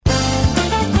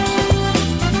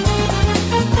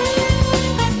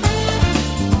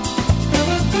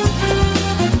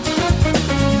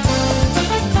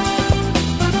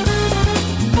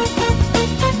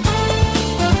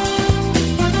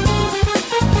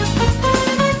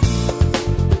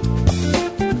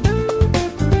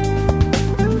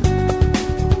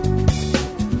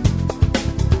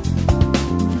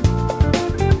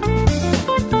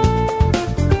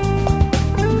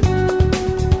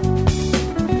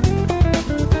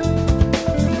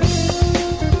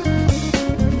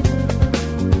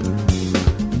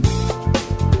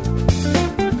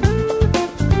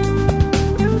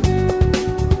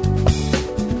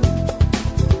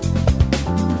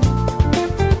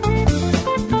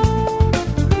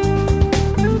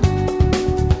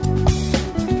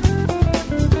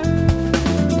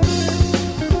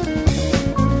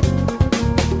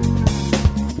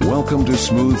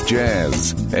Smooth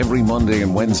Jazz. Every Monday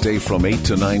and Wednesday from 8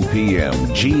 to 9 p.m.,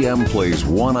 GM plays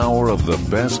 1 hour of the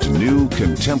best new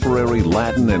contemporary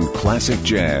Latin and classic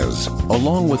jazz,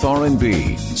 along with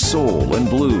R&B, soul, and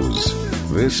blues.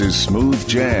 This is Smooth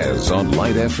Jazz on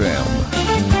Light FM.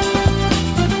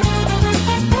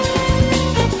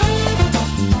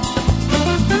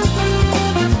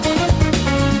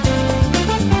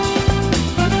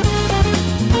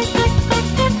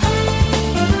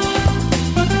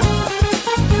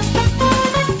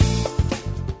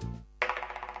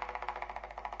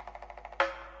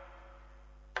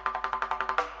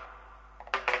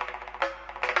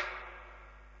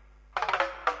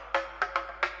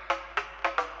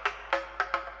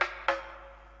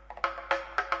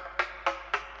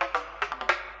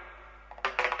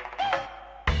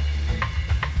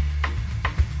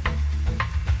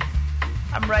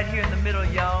 I'm right here in the middle,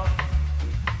 y'all,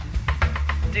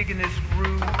 digging this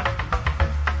groove.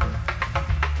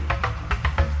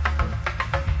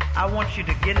 I want you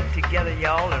to get it together,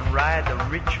 y'all, and ride the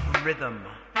rich rhythm.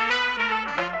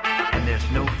 And there's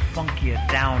no funkier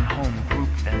down-home group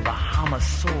than Bahama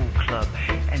Soul Club.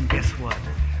 And guess what?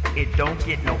 It don't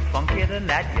get no funkier than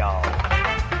that, y'all.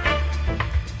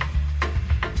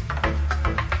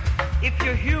 If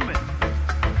you're human,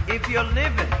 if you're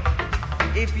living,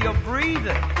 if you're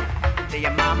breathing, tell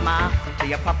your mama, tell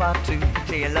your papa too,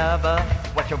 tell your lover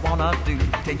what you wanna do,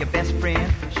 tell your best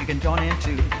friend she can join in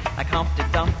too. Like Humpty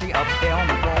Dumpty up there on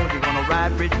the wall, you wanna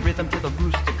ride rich rhythm till the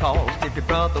rooster calls. If your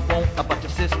brother won't, but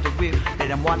your sister will, let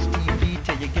him watch TV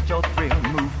till you get your thrill.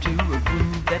 Move to a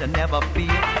groove that'll never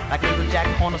feel like little Jack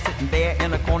Horner sitting there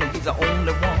in a corner. He's the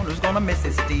only one who's gonna miss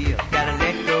it still. You gotta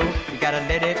let go, you gotta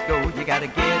let it go, you gotta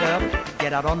get up,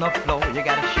 get out on the floor, you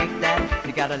gotta shake that,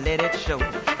 you gotta let it show.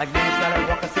 Like little Sally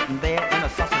Walker sitting there in a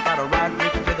saucer, gotta ride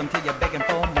rich rhythm till you're begging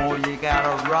for more. You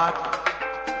gotta rock.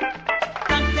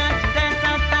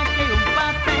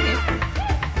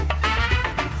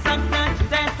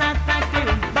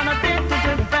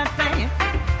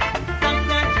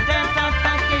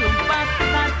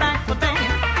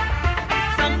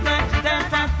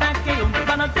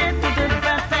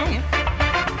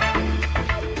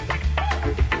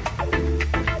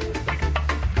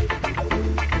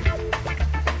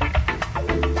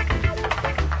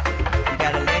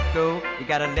 You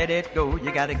gotta let it go,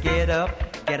 you gotta get up,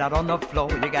 get out on the floor,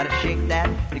 you gotta shake that,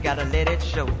 you gotta let it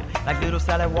show. Like little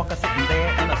Sally Walker sitting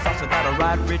there in a saucer, gotta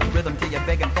ride rich rhythm till you're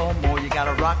begging for more. You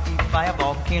gotta rock, eat fire,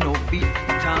 volcano beat,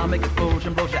 atomic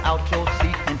explosion blows you out your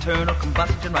seat, internal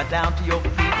combustion right down to your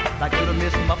feet. Like little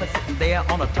Miss Muffet sitting there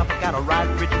on the top, you gotta ride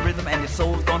rich rhythm and your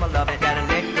soul's gonna love it. You gotta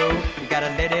let go, you gotta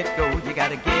let it go, you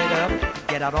gotta get up,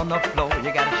 get out on the floor,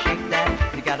 you gotta shake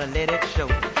that, you gotta let it show.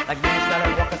 Like little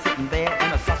Sally Walker sitting there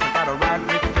in a saucer, gotta ride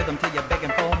rich rhythm till you're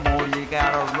begging for more. You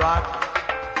gotta rock.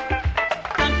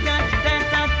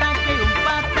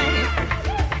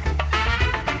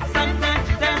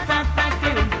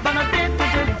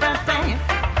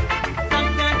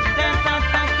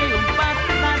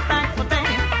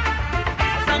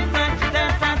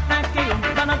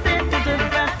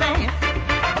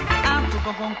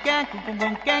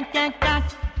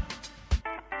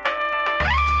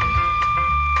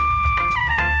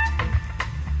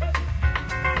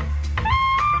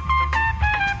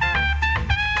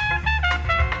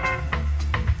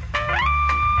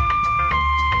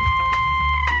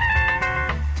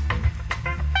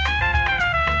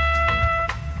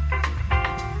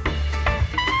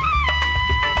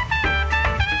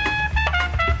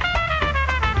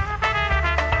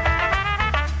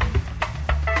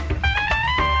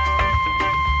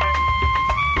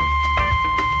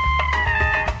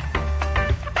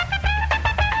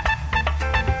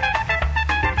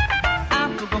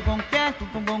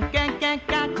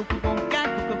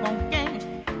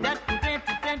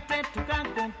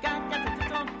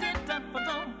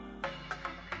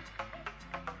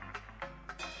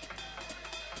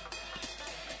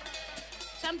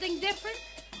 Something different?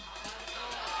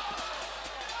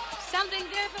 Something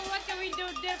different? What can we do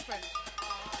different?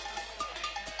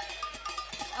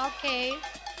 Okay.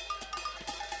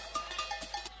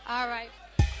 All right.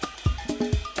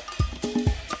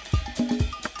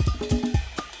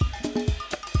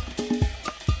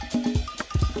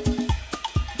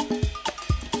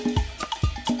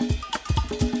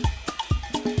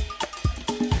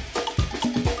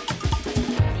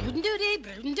 Do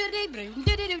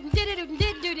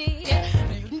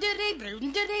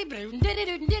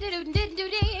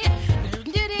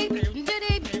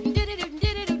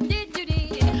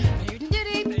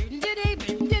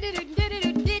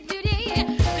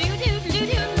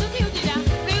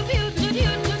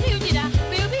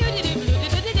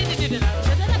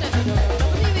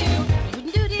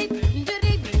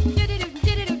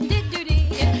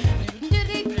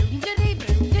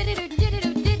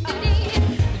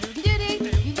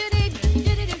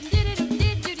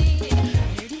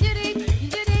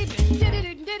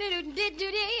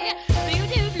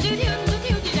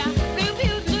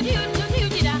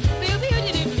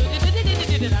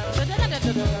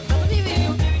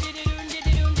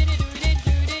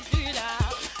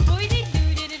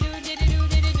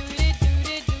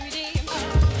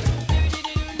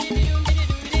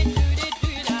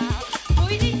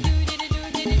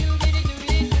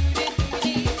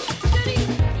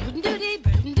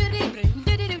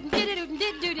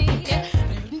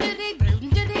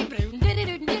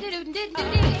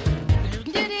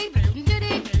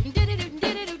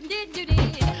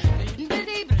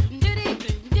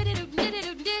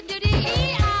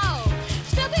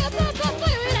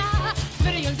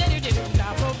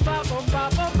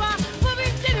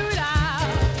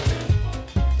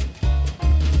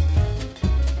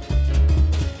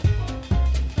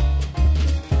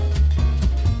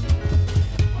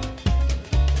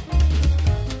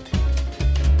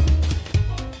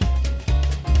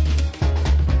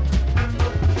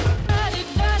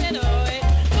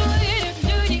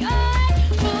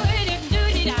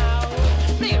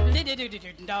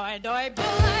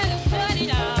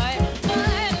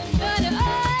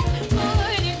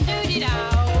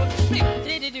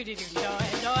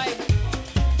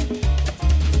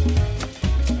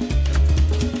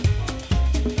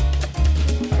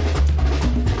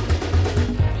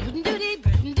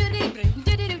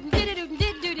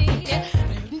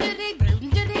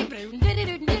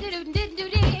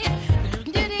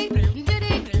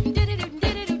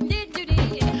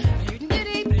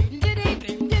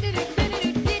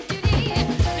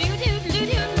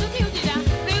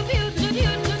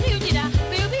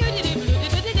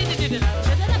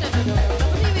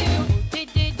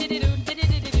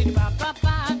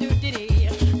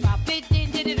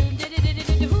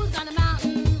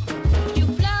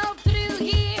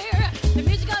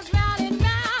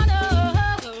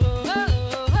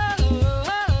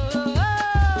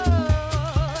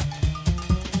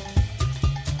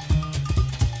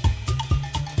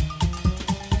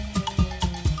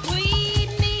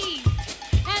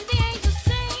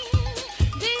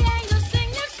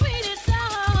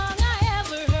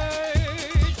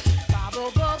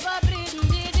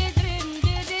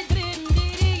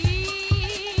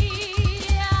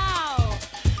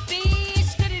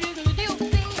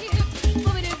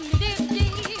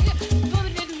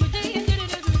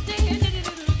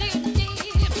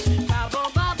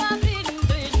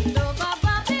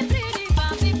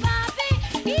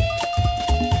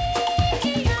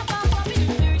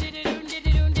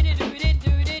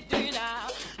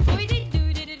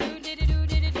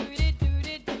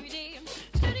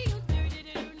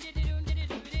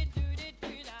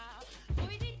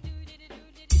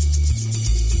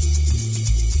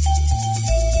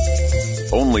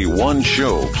Only one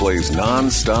show plays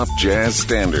non-stop jazz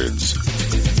standards.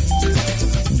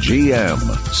 GM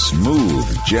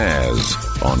Smooth Jazz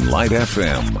on Light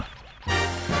FM.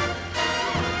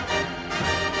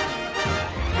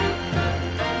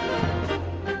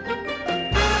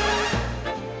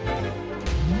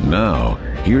 Now,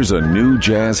 here's a new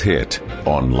jazz hit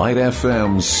on Light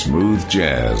FM Smooth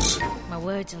Jazz. My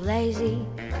words are lazy,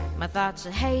 my thoughts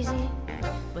are hazy,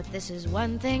 but this is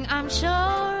one thing I'm sure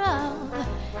of.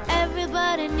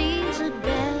 Everybody needs a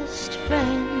best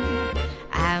friend.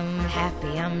 I'm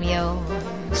happy I'm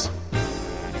yours.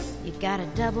 You got a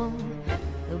double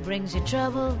who brings you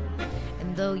trouble,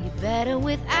 and though you're better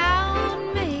without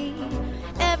me,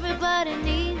 everybody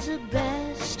needs a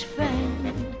best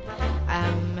friend.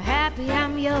 I'm happy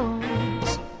I'm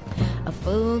yours. A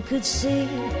fool could see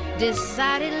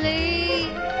decidedly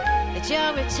that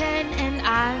you're a 10 and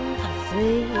I'm a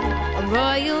 3. A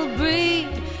royal breed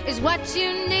is what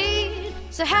you need.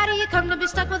 So how do you come to be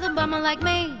stuck with a bummer like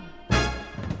me?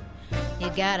 You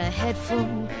got a head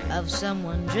full of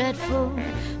someone dreadful,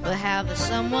 but how the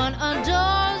someone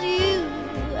adores you.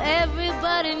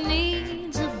 Everybody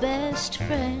needs a best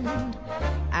friend.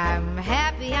 I'm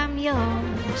happy I'm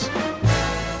yours.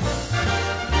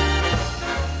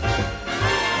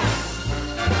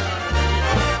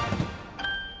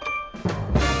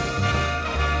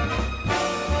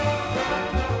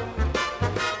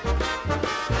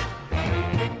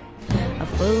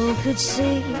 Who could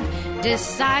see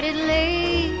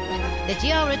decidedly that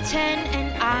you're a 10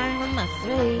 and I'm a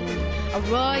 3? A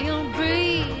royal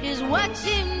breed is what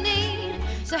you need.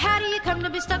 So how do you come to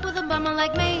be stuck with a bummer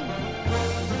like me?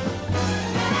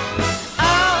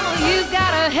 Oh, you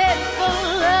got a head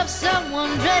full of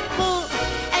someone dreadful,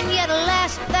 and yet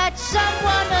alas, that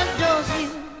someone adores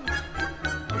you.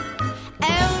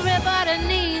 Everybody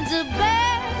needs a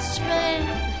best friend.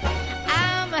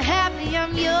 I'm happy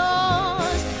I'm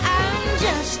yours. I'm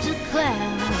just a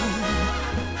clown,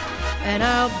 and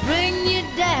I'll bring you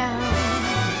down,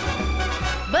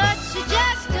 but you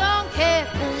just don't care,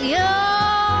 'cause your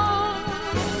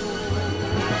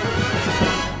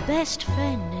best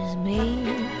friend is me.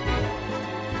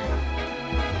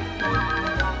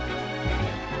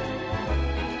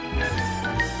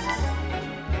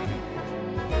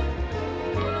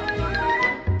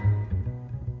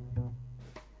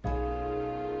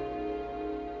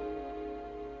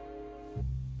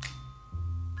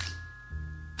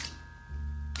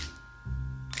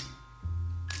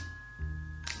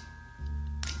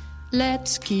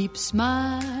 Let's keep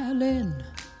smiling,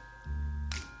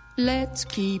 let's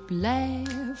keep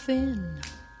laughing,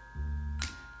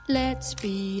 let's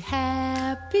be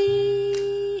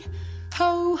happy,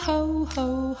 ho, ho,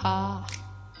 ho, ha.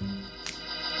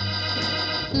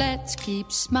 Let's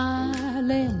keep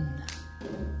smiling,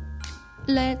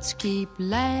 let's keep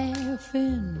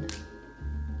laughing,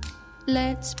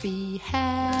 let's be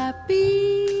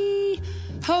happy,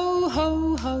 ho,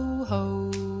 ho, ho,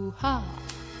 ho, ha.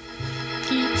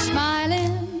 Keep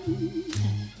smiling,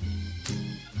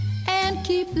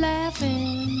 keep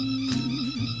laughing,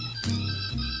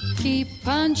 keep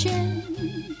punching,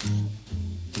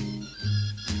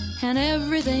 and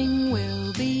everything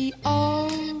will be all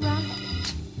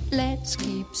right. Let's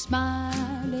keep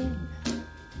smiling,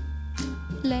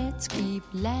 let's keep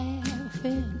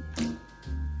laughing,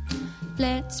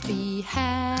 let's be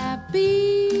happy.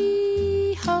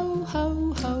 Ho,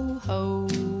 ho, ho, ho,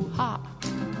 ha.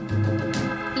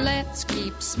 Let's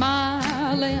keep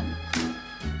smiling,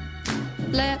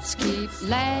 let's keep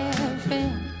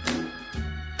laughing,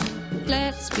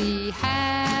 let's be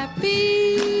happy.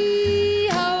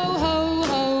 Ho, ho,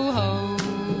 ho, ho,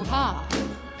 ha.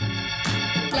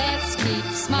 Let's keep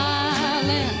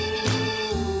smiling,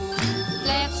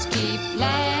 let's keep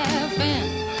laughing,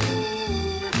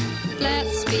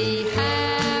 let's be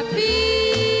happy.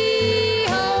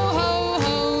 Ho, ho,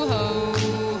 ho, ho,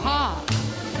 ha.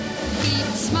 Keep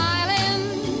smiling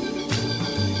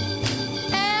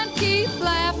and keep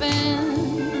laughing,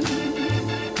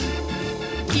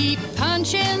 keep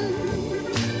punching,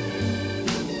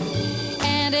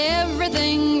 and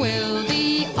everything will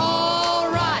be all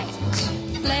right.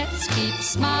 Let's keep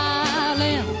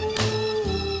smiling,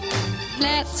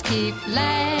 let's keep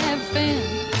laughing,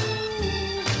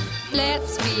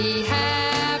 let's be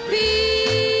happy.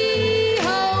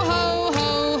 Ho, ho,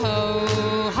 ho, ho,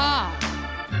 ha.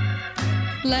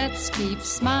 Let's keep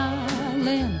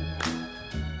smiling,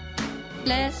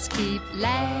 let's keep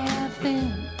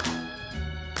laughing,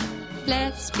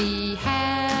 let's be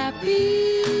happy.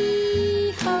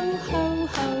 Ho, ho,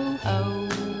 ho, ho,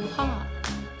 ha.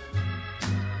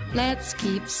 Let's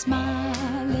keep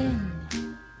smiling,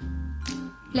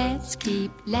 let's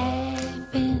keep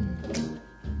laughing,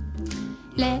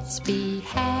 let's be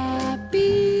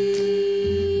happy.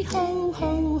 Ho,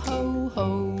 ho, ho, ho,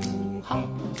 ha.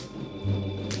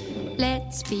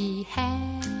 Let's be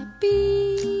happy.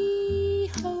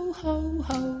 Ho, ho,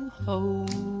 ho, ho,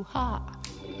 ha.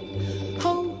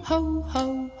 Ho, ho, ho,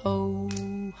 ho,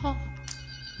 ha.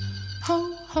 Ho,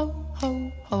 ho, ho,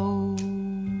 ho.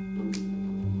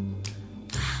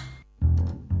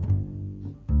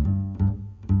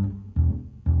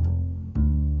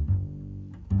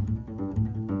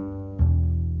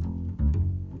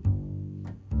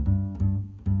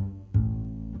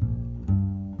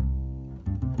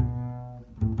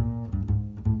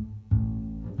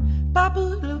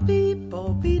 Babulu beep bo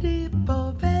beep bo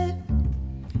be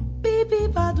beep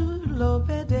badu lo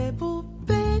be de bo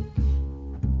be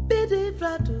bidi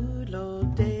badu lo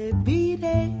de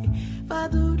bide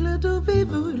badu lo do be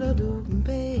bu lo do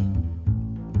be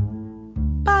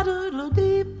badu lo de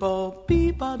bo be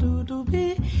badu do be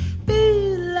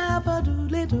la badu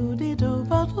le do de do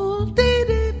badu de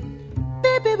de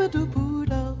be badu bu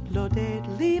lo de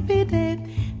li be de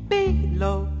be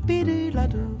lo bidi la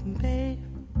do be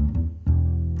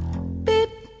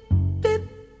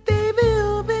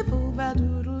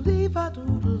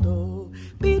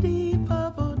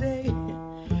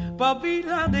Bobby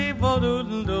la de vodun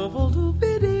do vodu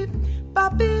bidi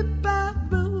babi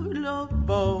babu lo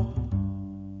bo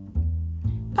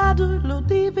badu lo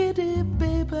di bidi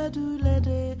badu le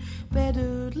de bedu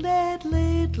let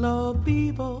lo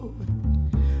bibo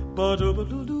bodu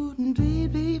bodu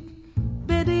bidi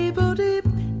bidi bodi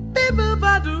bibu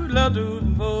badu lo do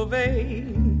bobe.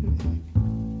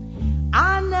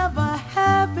 I never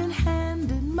have been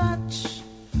handed much,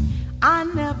 I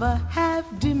never have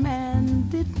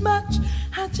demanded much.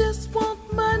 I just want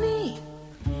money,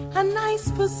 a nice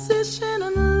position,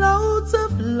 and loads of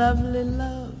lovely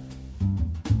love.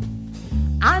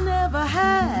 I never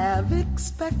have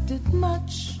expected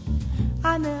much,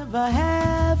 I never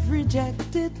have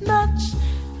rejected much.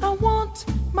 I want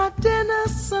my dinner,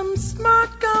 some smart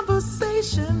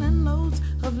conversation, and loads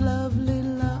of lovely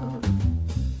love.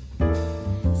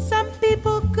 Some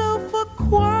people go for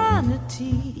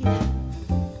quantity,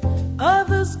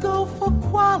 others go for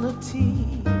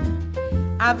quality.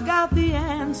 I've got the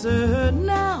answer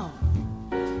now.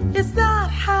 It's not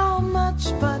how much,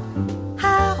 but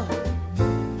how.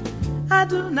 I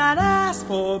do not ask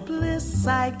for bliss,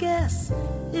 I guess.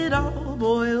 It all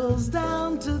boils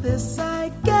down to this,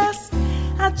 I guess.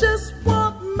 I just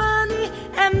want money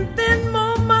and then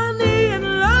more money and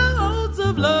loads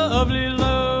of lovely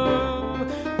love.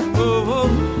 Oh, oh.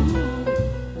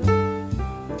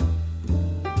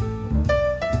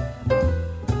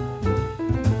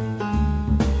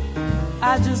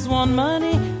 I just want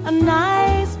money, a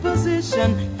nice position,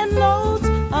 and loads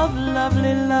of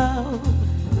lovely love.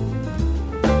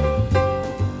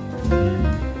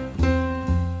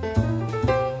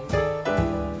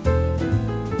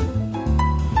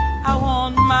 I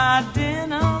want my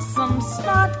dinner, some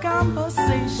smart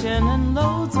conversation, and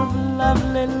loads of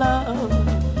lovely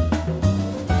love.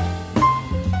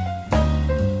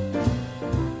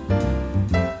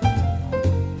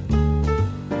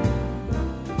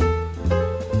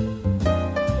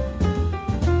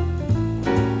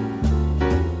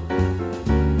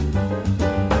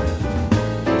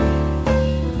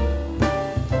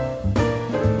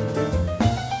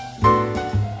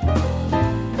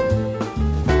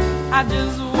 I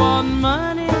just want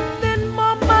money, then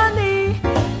more money,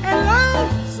 and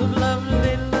lots of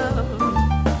lovely love.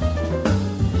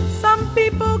 Some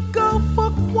people go for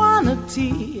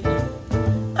quantity,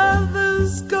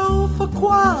 others go for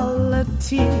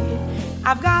quality.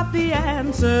 I've got the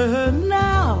answer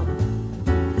now.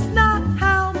 It's not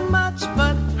how much,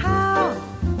 but how.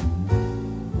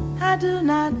 I do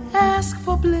not ask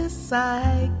for bliss,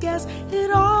 I guess.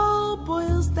 It all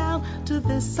boils down to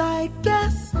this, I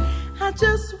guess. I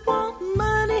just want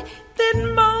money,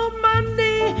 then more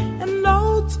money, and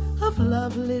loads of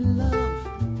lovely love.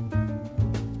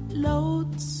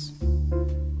 Loads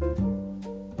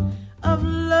of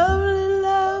lovely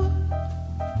love.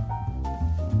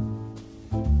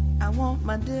 I want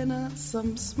my dinner,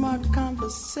 some smart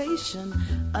conversation,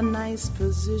 a nice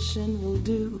position will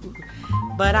do.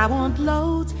 But I want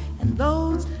loads and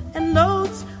loads and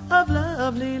loads of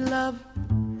lovely love.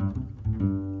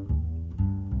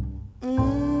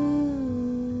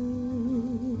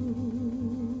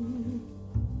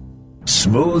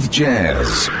 Smooth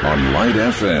Jazz on Light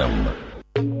FM.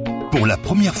 Pour la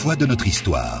première fois de notre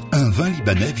histoire, un vin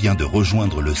libanais vient de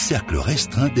rejoindre le cercle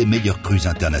restreint des meilleurs crus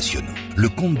internationaux. Le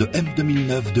comte de M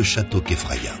 2009 de Château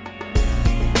Kefraya.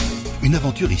 Une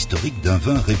aventure historique d'un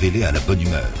vin révélé à la bonne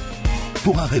humeur.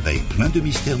 Pour un réveil plein de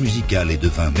mystères musicaux et de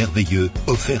vins merveilleux,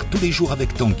 offert tous les jours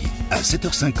avec Tanguy, à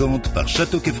 7h50 par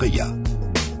Château Kefraya.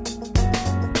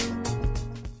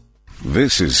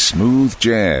 This is Smooth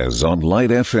Jazz on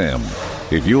Light FM.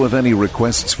 If you have any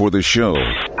requests for the show,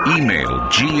 email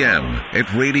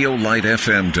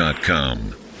gm@radiolightfm.com.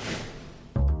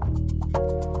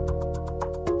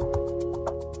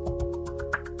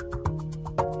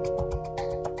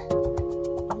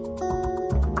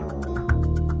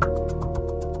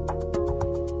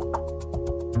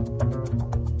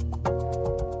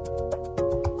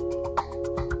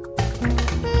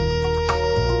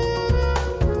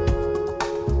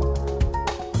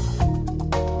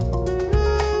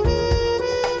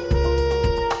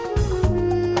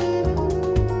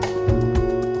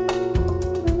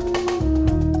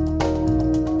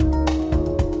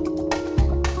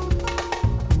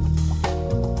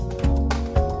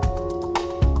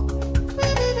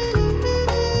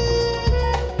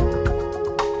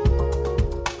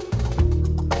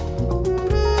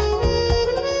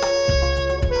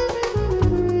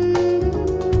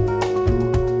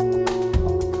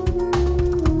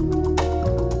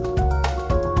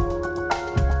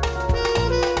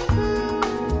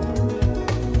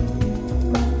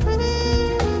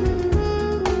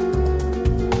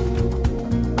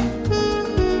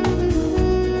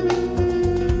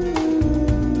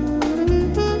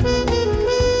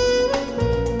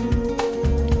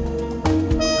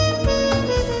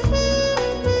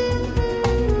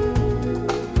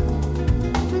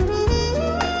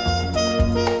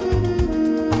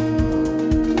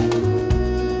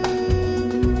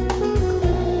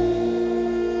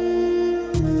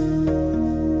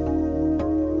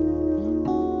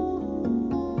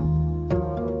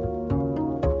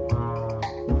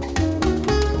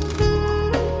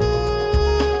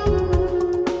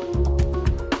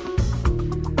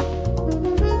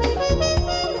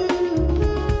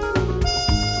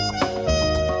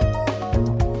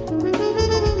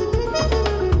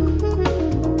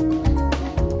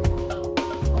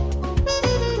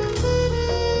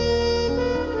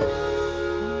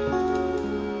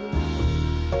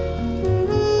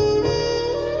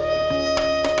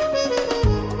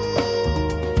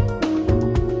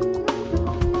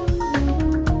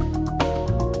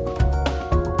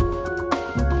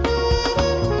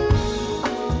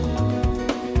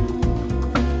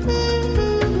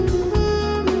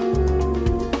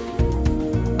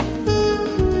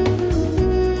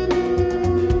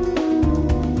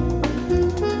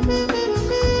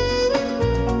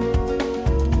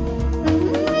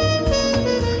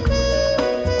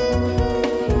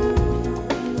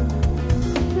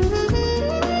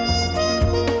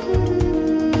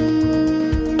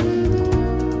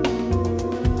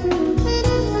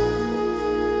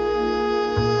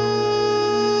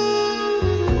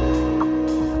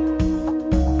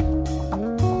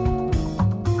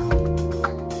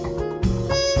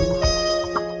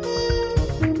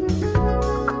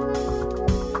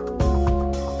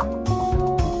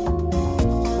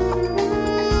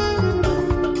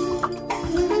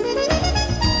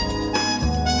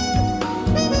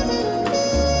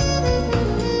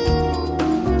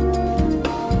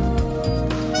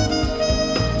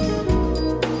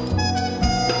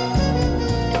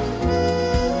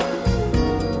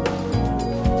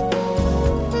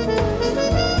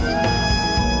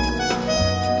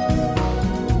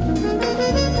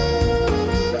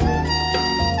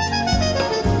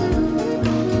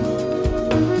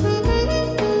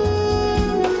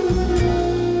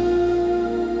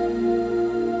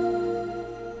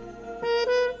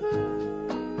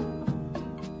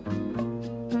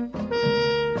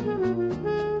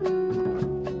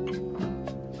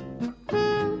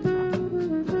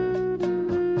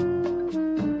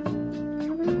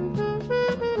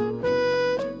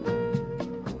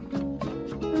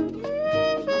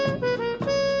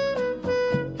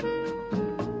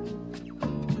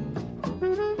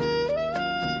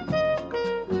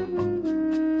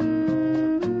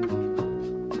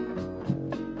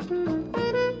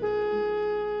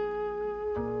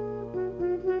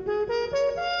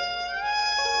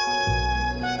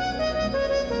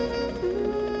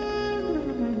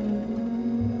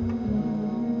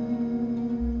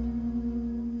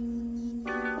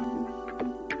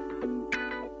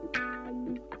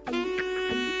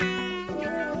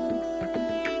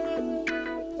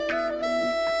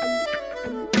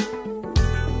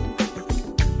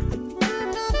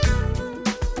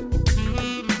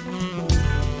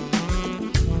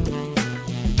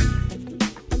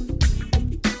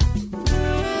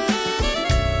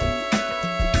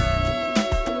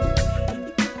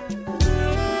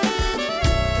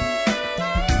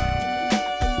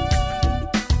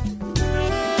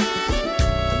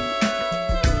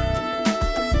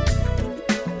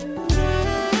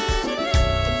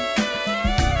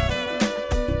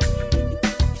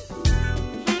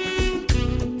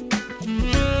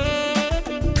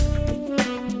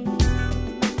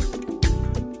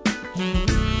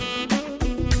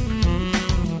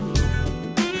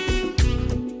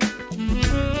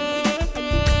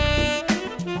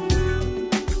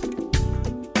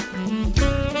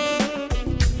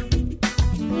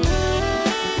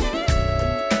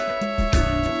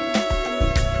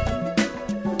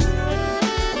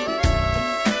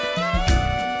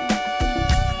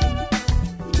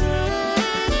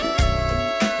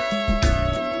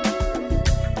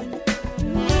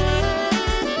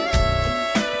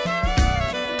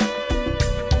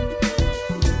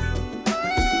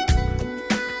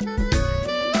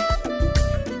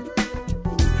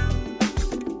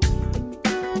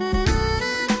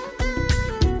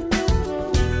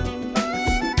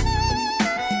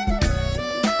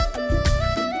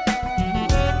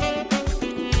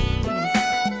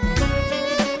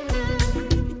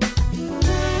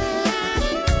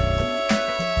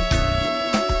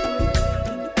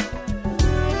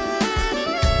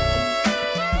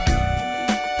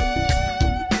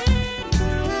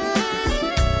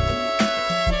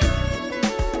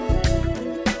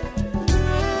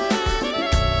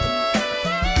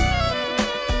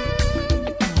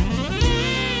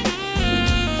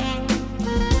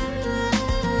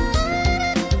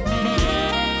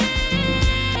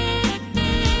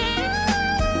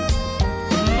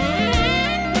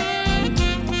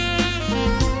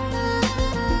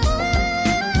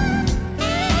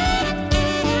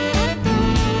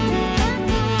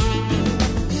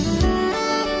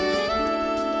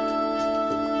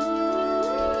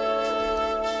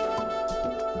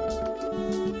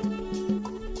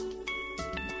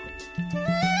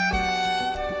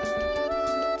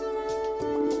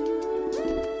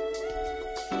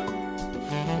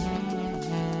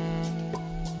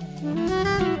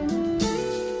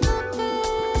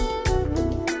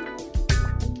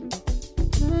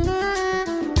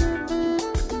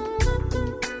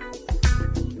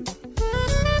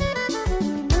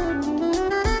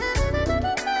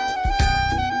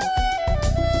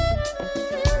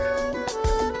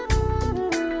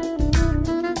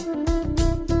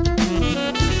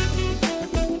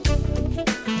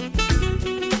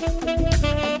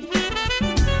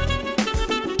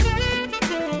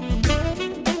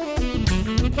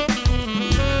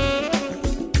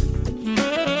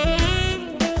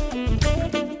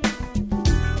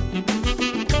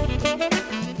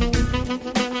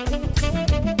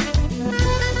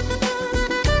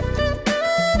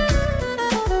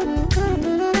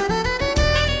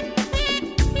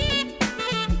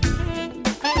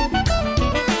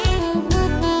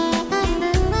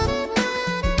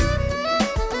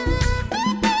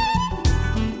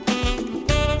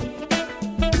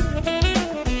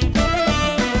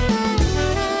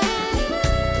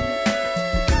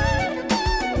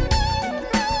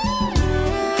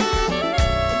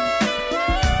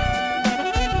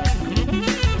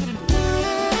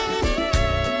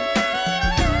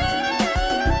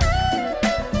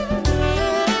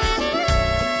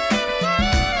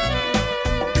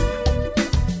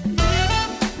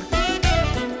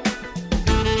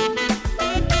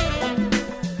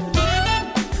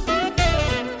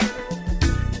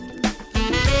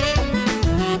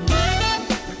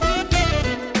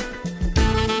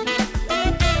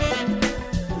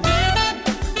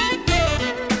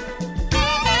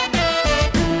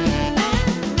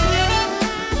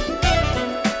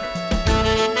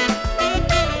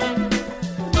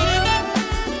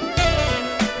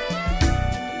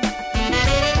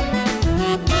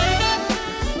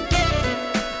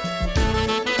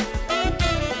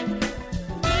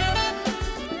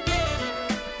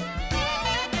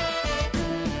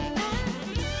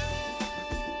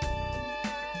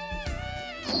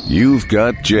 You've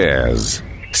got jazz.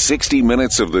 60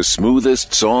 minutes of the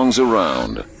smoothest songs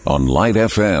around on Light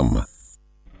FM.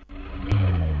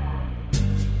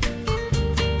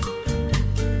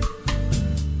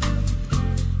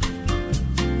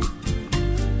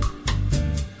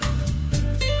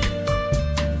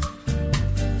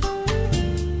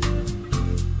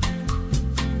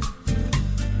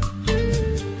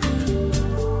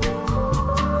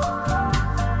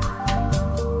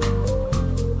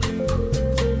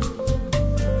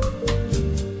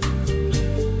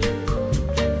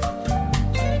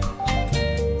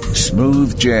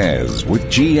 Smooth Jazz with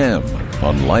GM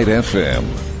on Light FM.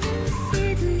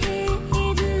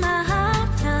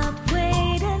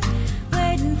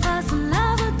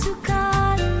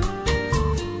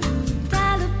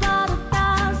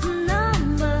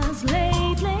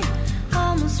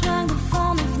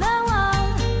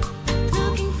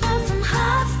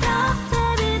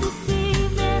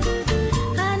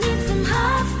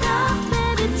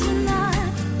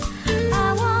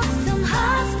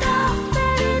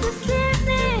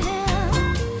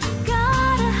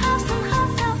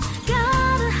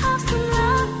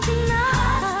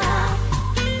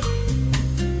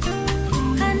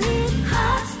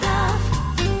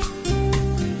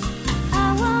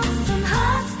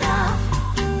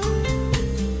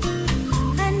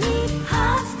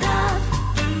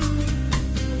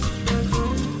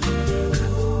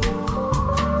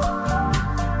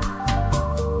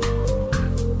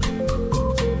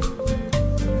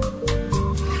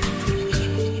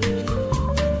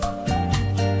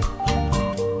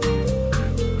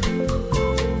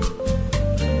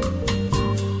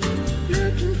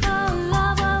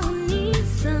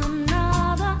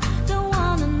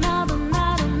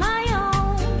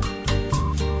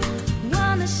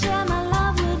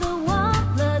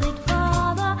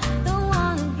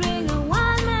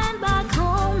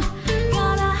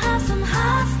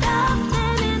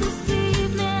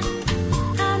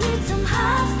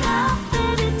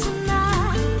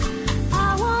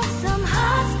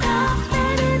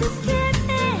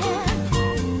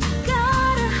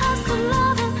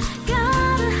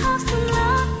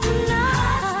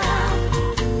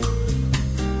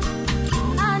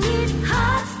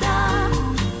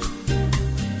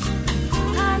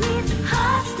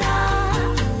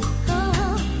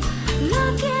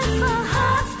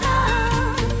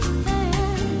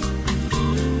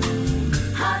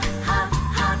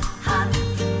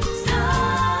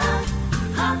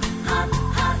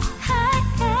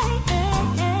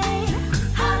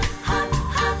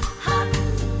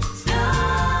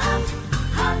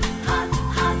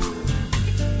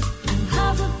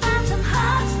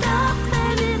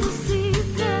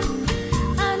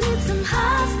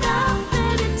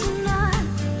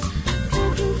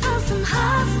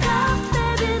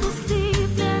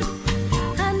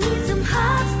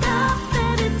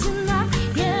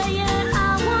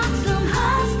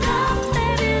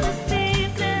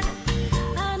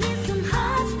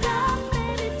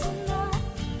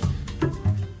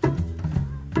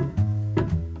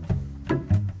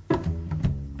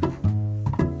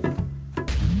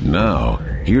 Now,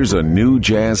 here's a new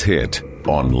jazz hit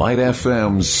on Light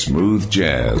FM's Smooth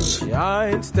Jazz.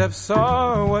 Giant steps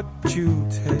are what you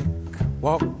take,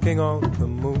 walking on the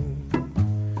moon.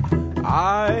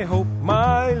 I hope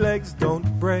my legs don't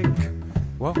break,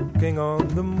 walking on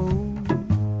the moon.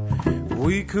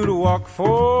 We could walk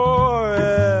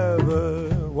forever,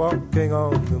 walking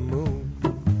on the moon.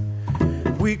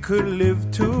 We could live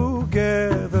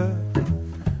together,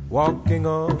 walking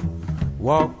on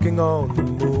the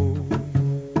moon.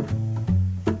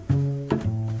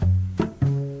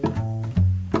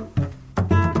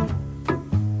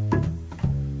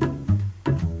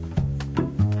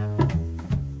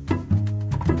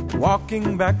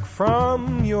 Walking back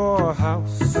from your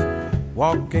house,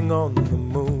 walking on the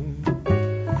moon.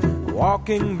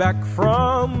 Walking back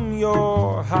from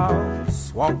your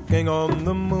house, walking on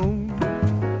the moon.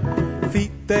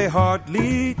 Feet, they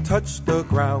hardly touch the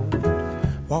ground,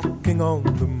 walking on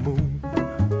the moon.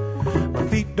 My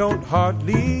feet don't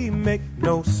hardly make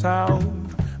no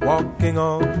sound, walking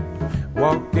on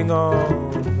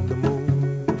the moon.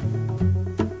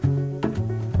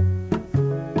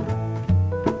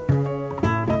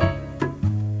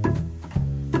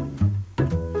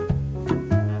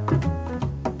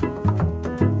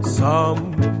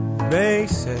 Some may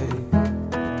say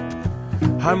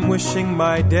I'm wishing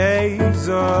my days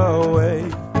away.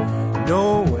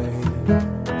 No way.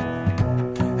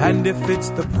 And if it's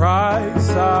the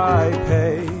price I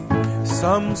pay,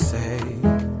 some say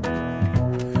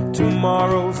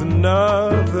tomorrow's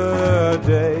another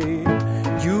day.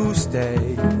 You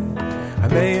stay, I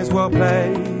may as well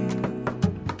play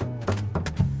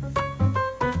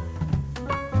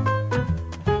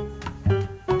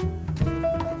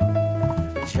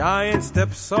Giant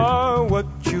steps are what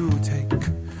you take,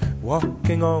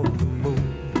 walking on the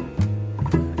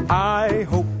moon. I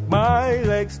hope my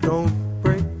legs don't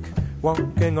break,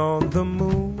 walking on the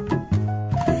moon.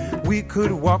 We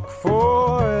could walk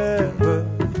forever,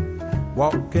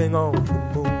 walking on the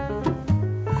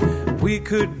moon. We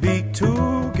could be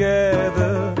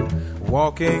together,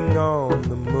 walking on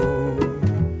the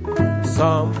moon.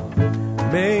 Some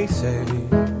may say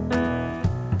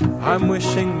I'm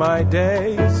wishing my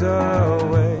days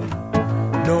away.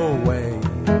 No way.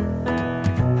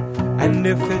 And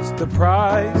if it's the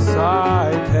price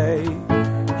I pay,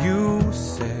 you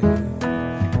say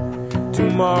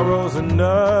tomorrow's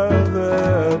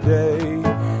another day.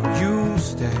 You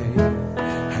stay,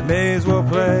 I may as well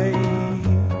play.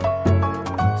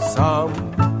 Some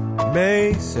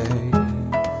may say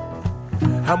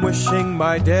I'm wishing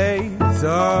my days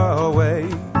away.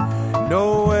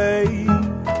 No way.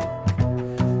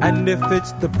 And if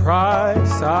it's the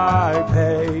price I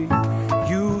pay,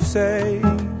 you say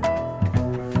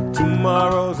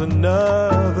tomorrow's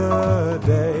another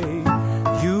day.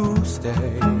 You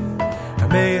stay, I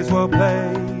may as well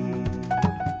play.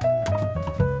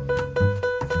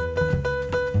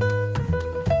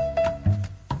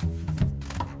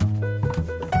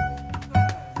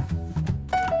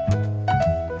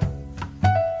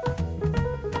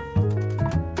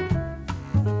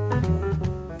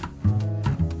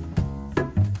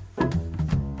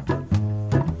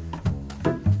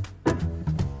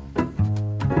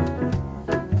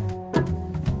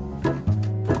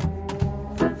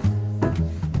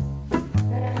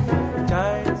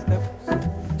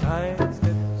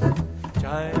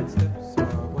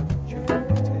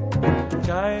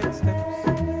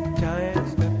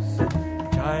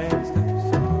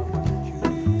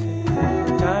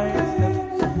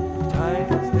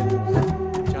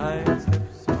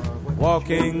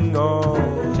 Walking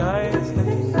on giant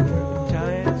steps,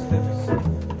 giant steps,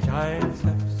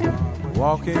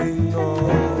 walking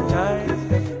on giant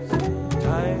steps,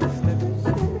 giant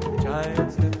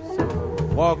steps,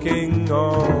 walking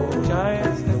on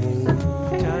giant steps,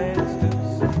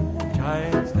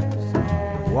 giant steps,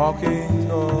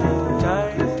 walking on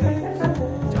giant steps,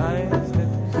 giant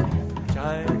steps,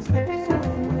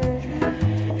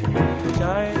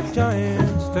 giant steps, giant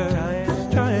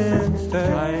steps,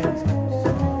 giant steps.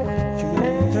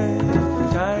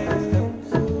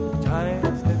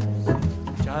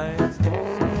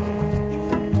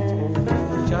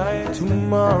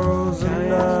 Tomorrow's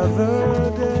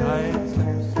another day.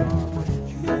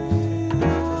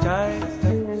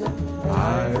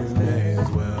 I may as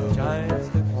well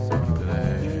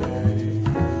play.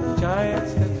 Giant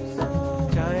steps,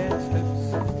 giant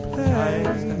steps, giant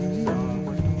steps,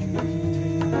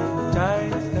 giant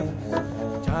steps,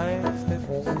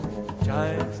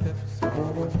 giant steps, giant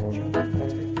steps,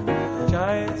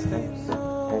 giant steps,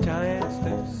 giant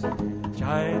steps,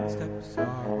 giant steps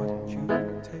are what you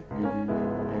take.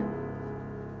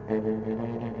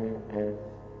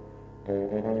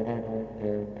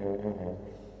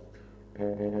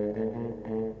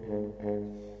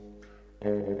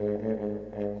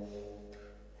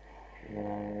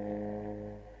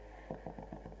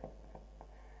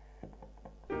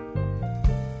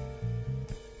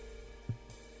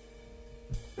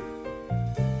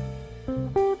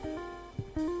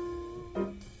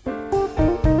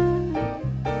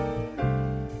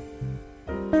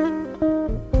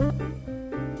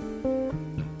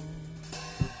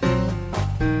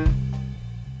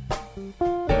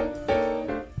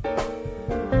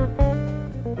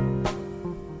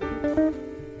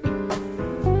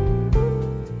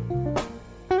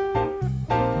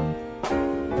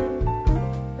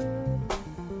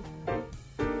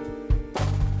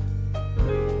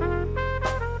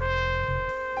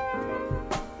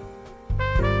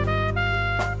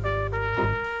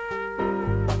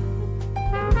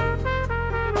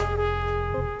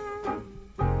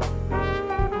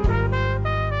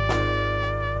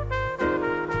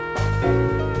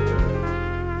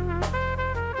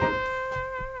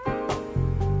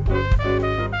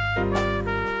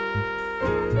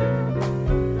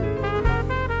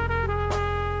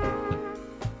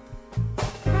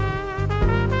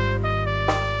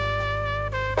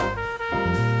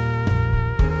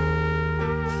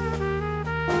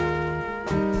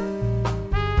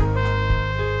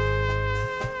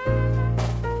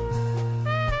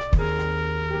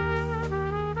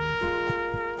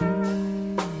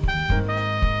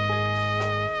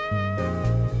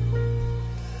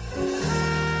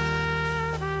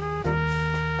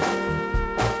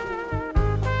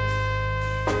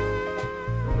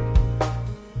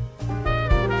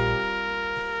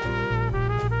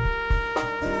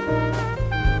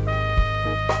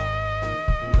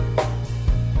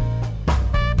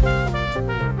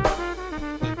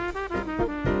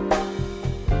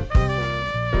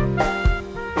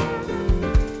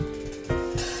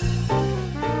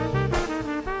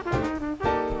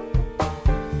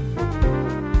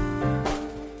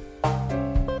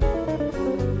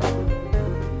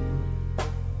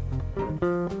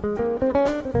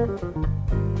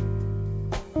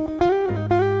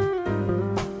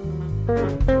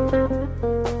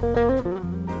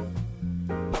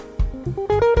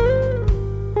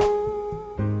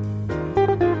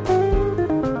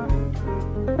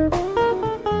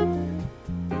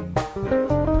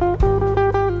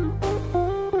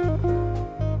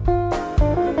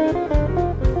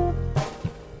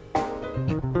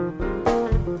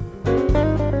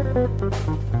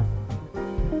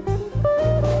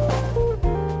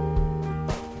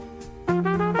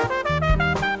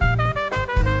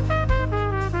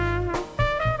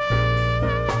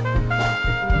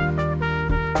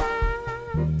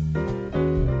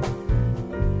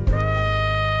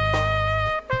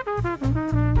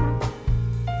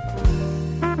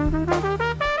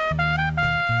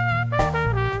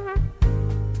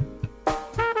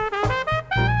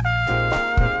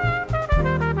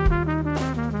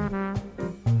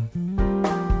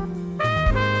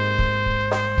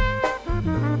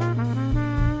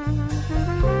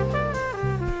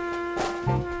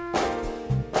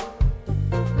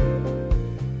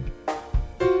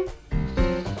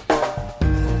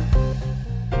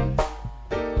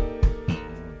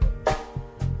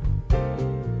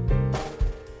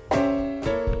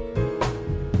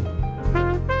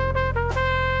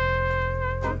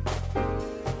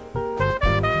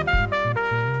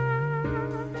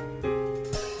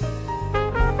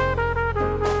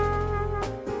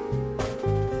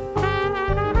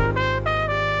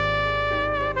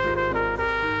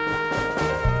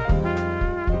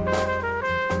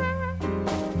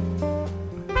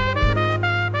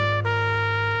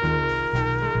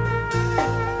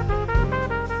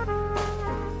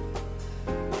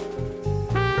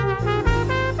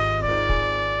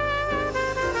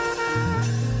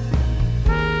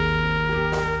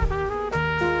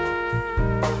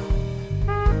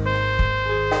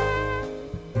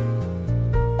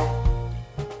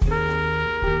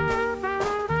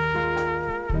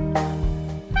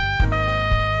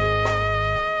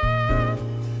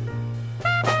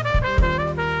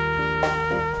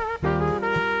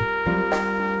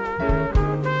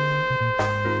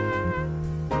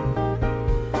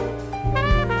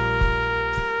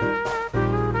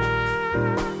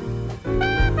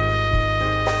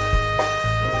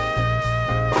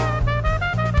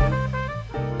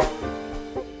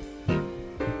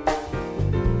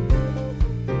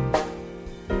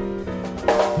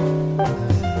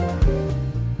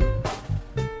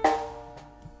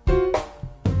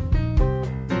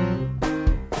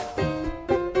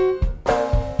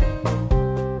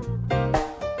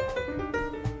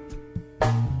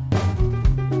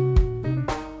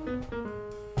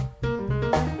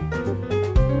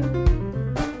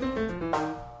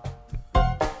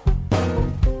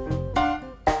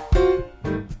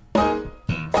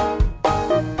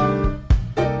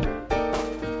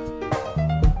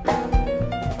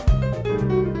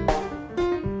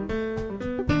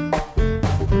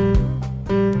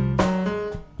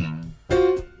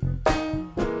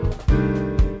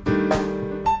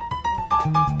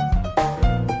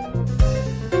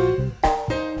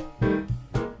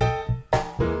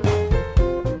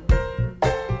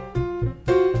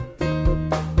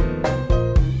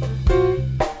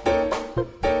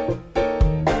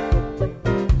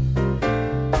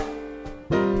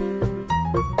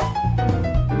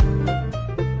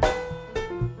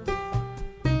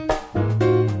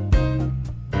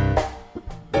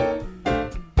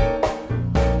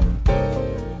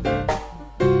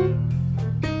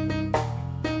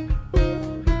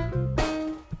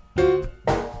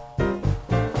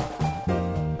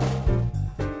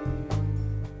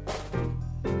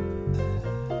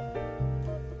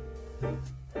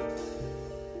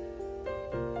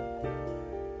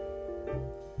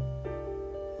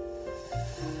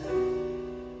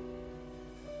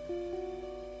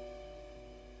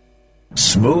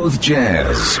 Smooth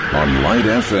Jazz on Light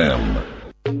FM.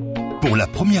 Pour la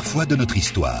première fois de notre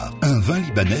histoire, un vin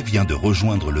libanais vient de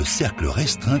rejoindre le cercle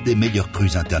restreint des meilleurs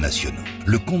crus internationaux.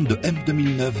 Le comte de M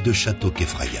 2009 de Château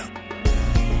Kefraya.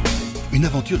 Une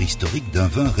aventure historique d'un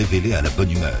vin révélé à la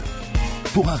bonne humeur.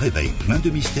 Pour un réveil plein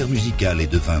de mystères musicaux et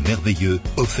de vins merveilleux,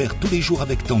 offert tous les jours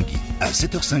avec Tanguy, à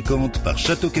 7h50 par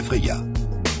Château Kefraya.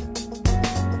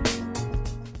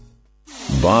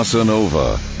 Bossa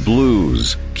Nova,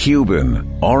 Blues, Cuban,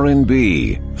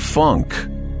 R&B, Funk.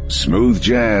 Smooth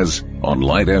Jazz on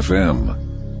Light FM.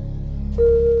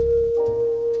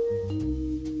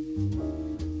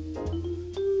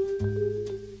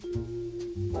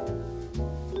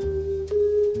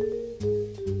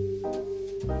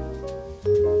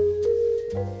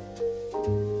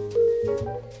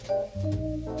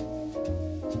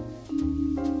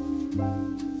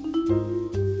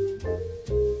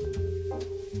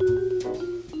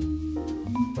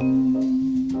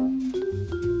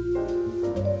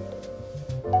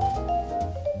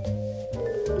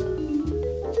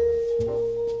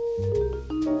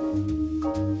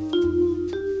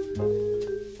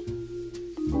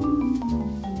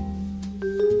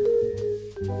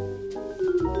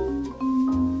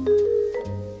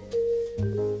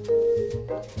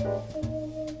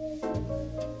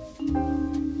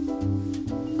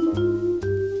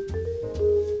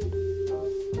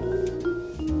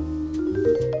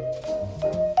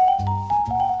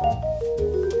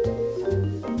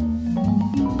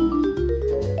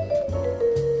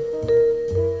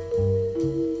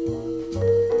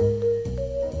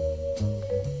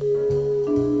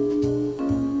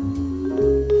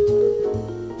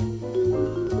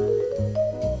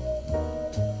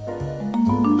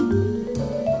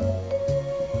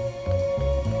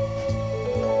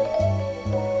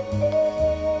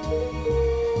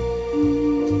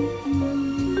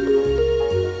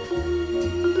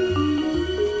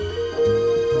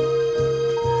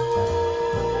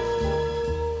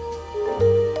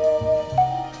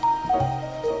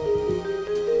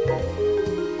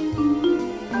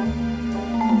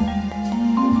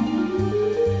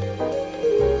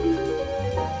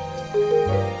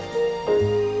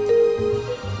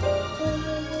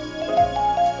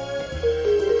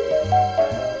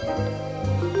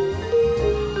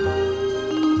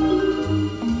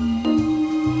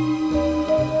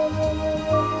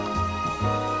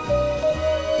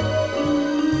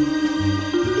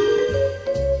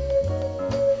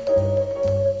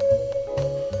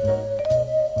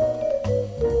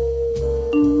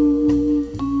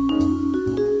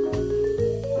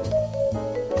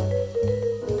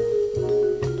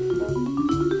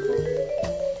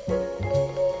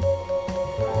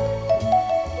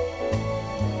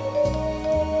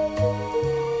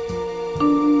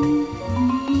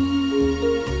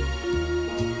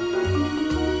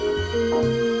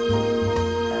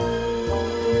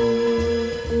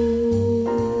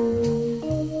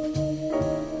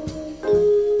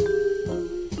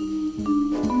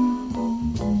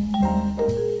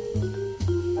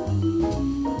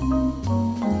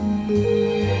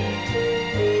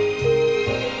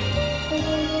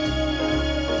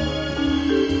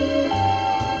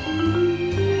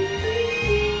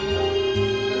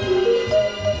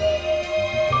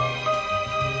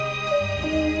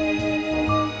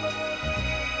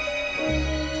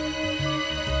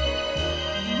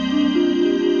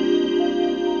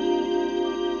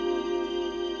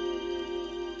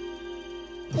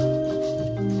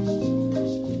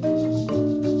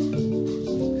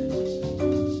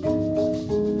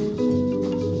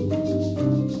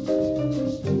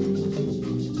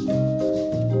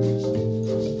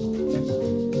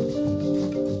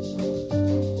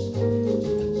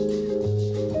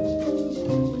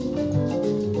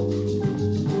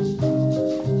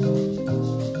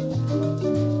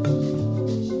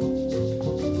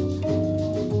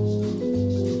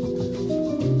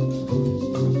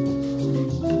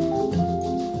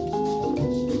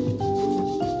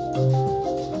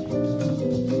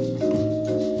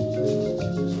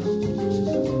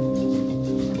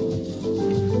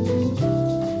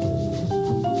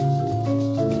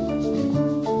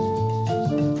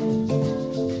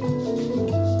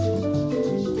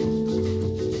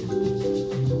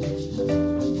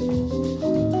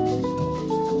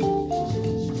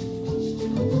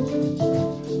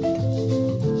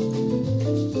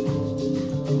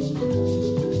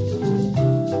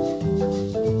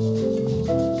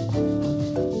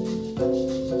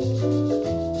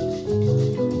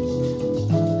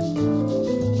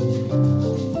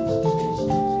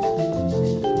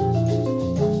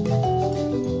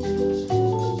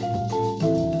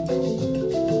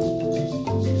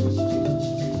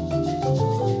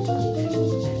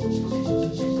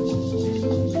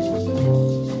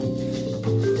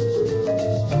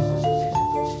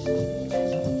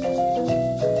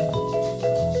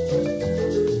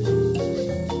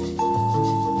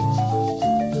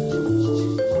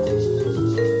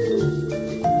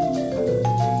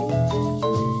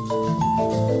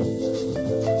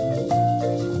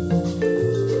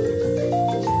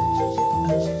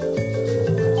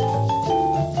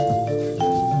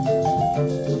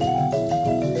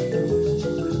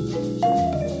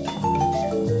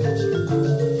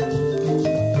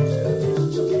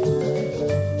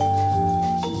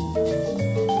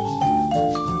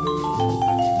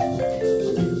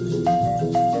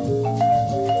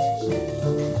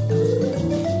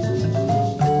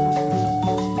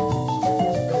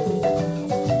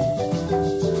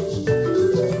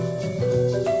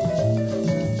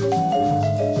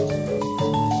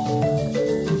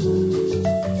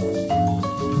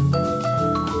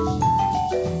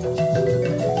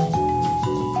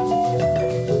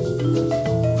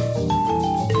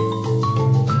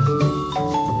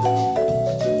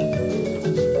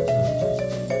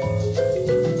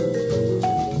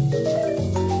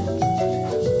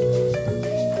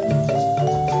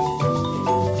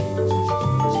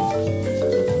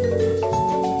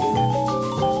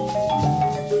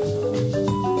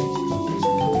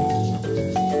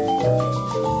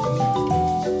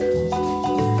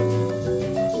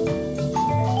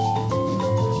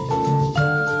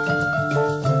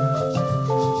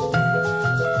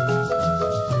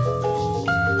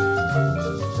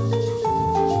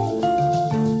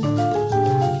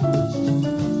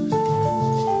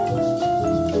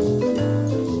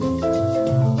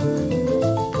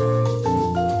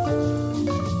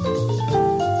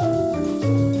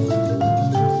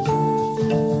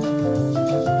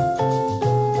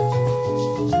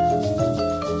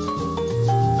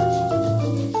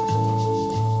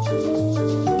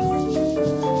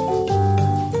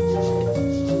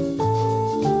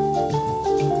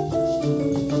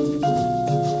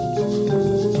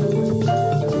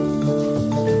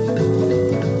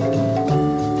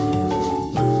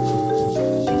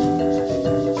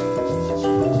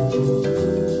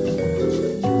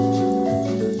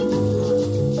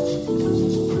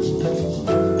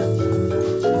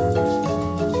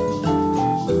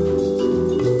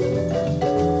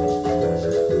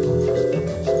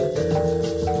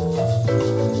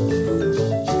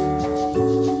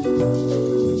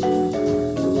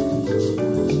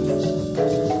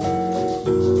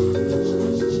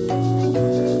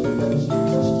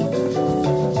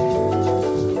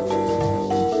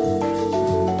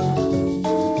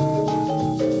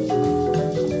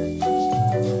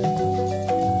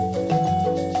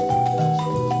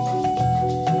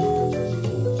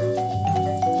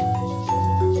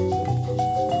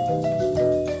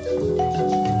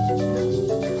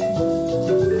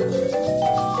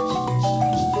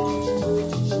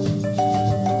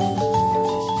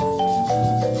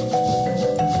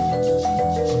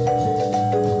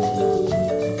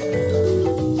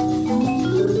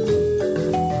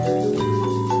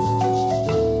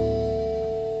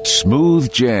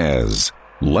 Smooth Jazz,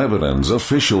 Lebanon's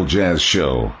official jazz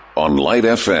show on Light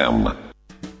FM.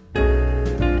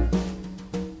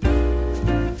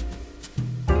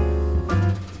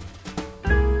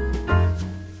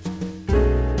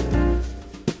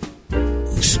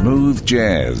 Smooth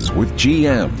Jazz with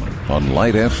GM on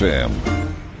Light FM.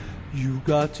 You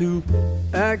got to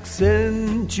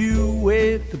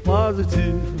accentuate the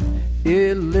positive,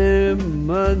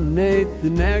 eliminate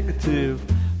the negative,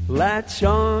 latch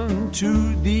on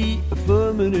to the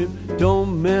affirmative,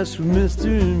 don't mess with Mr.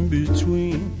 In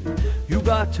Between. You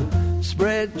got to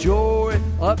spread joy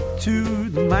up to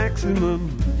the maximum,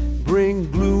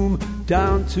 bring gloom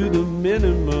down to the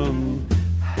minimum,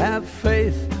 have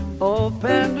faith or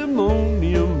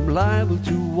pandemonium, liable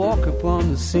to walk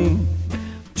upon the scene.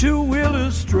 To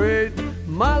illustrate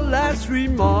my last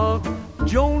remark,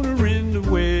 Jonah in the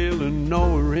whale and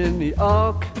Noah in the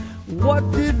ark.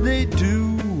 What did they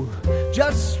do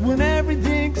just when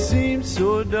everything seemed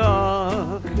so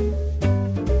dark?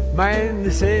 Man, they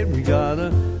said we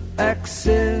gotta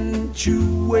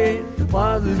accentuate the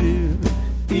positive,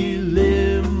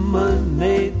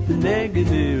 eliminate the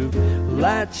negative,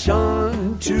 latch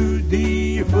on to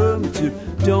the affirmative,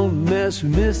 don't mess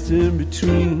with Mr. In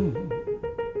Between.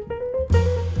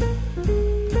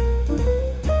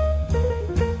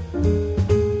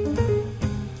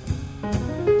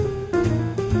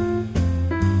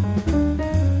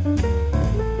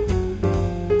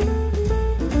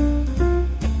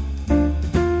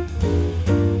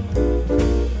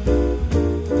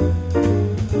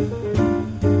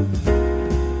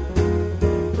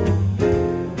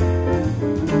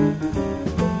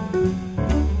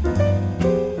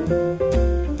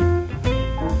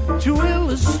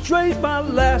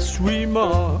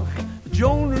 Remark,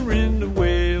 Jonah in the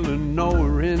whale and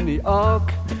Noah in the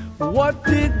ark. What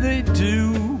did they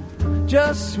do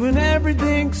just when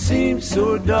everything seemed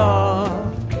so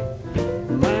dark?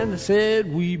 Man, they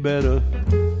said we better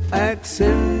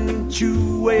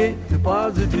accentuate the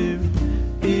positive,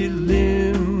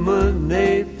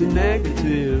 eliminate the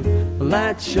negative,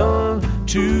 latch on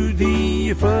to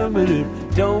the affirmative,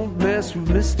 don't mess with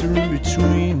Mr. In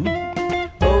Between.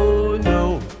 Oh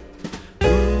no,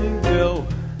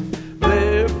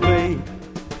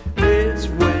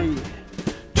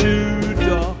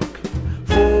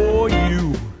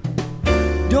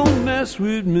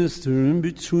 with Mr. In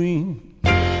Between.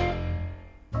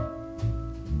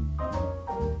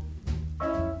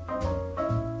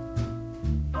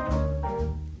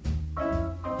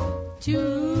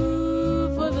 Two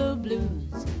for the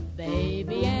blues,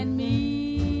 baby and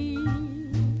me.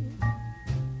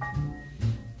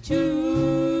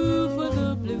 Two for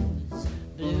the blues,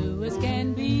 blue as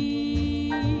can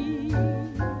be.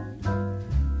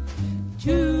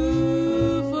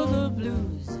 Two for the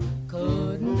blues,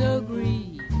 couldn't agree.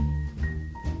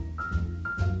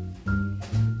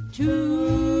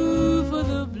 Two for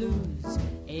the blues,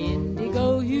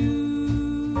 indigo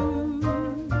hue.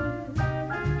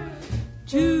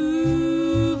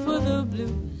 Two for the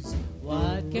blues,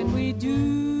 what can we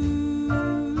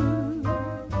do?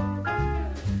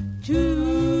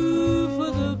 Two for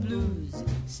the blues,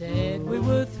 said we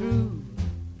were through.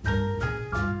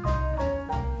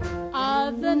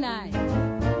 Other night,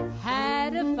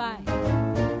 had a fight,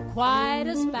 quite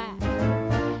a spat,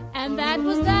 and that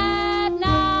was that.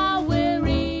 Now we're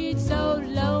each so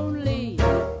lonely,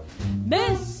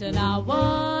 missing our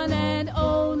one and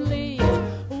only,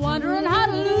 wondering how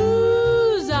to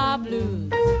lose our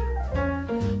blues,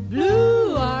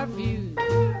 blue our views.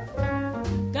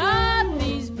 Got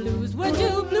these blues, we're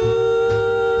too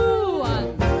blue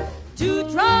ones, too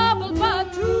troubled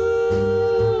but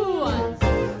true ones,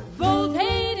 both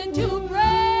hating to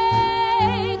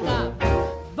break up,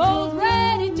 both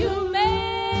ready to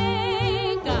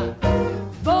make up,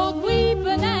 both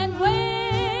weeping and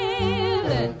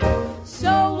wailing.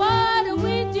 So what do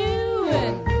we do?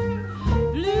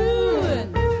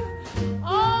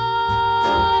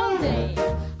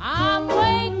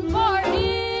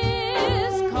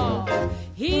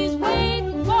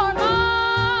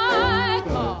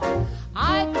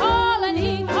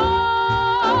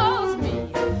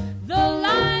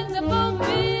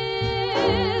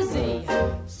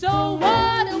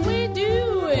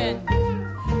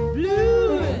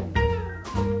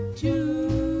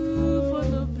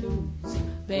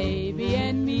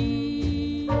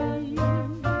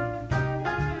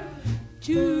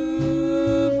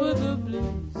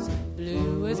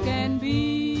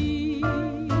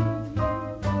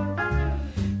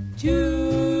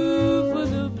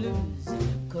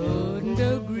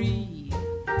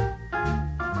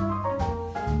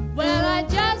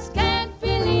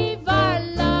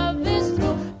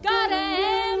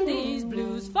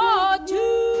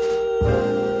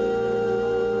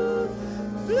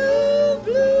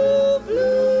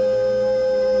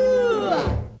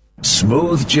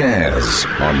 Smooth Jazz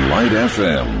on Light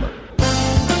FM.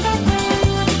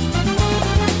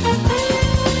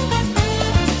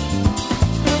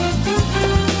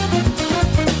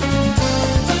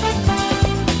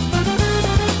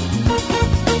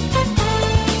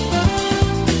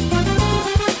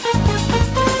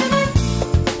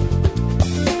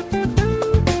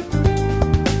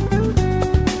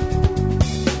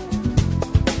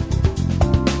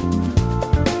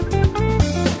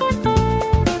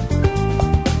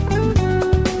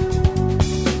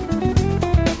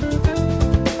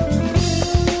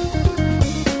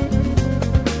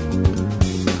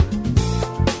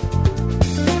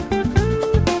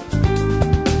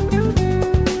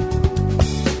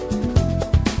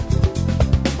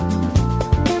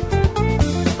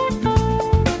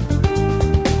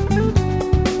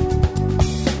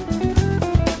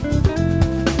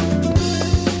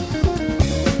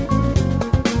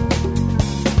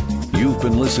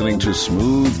 Listening to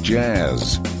Smooth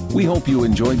Jazz. We hope you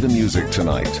enjoyed the music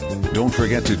tonight. Don't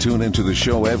forget to tune into the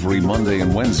show every Monday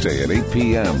and Wednesday at 8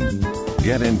 p.m.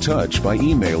 Get in touch by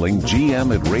emailing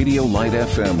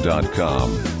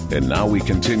gm@radiolightfm.com. And now we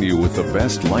continue with the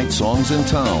best light songs in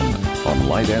town on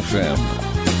Light FM.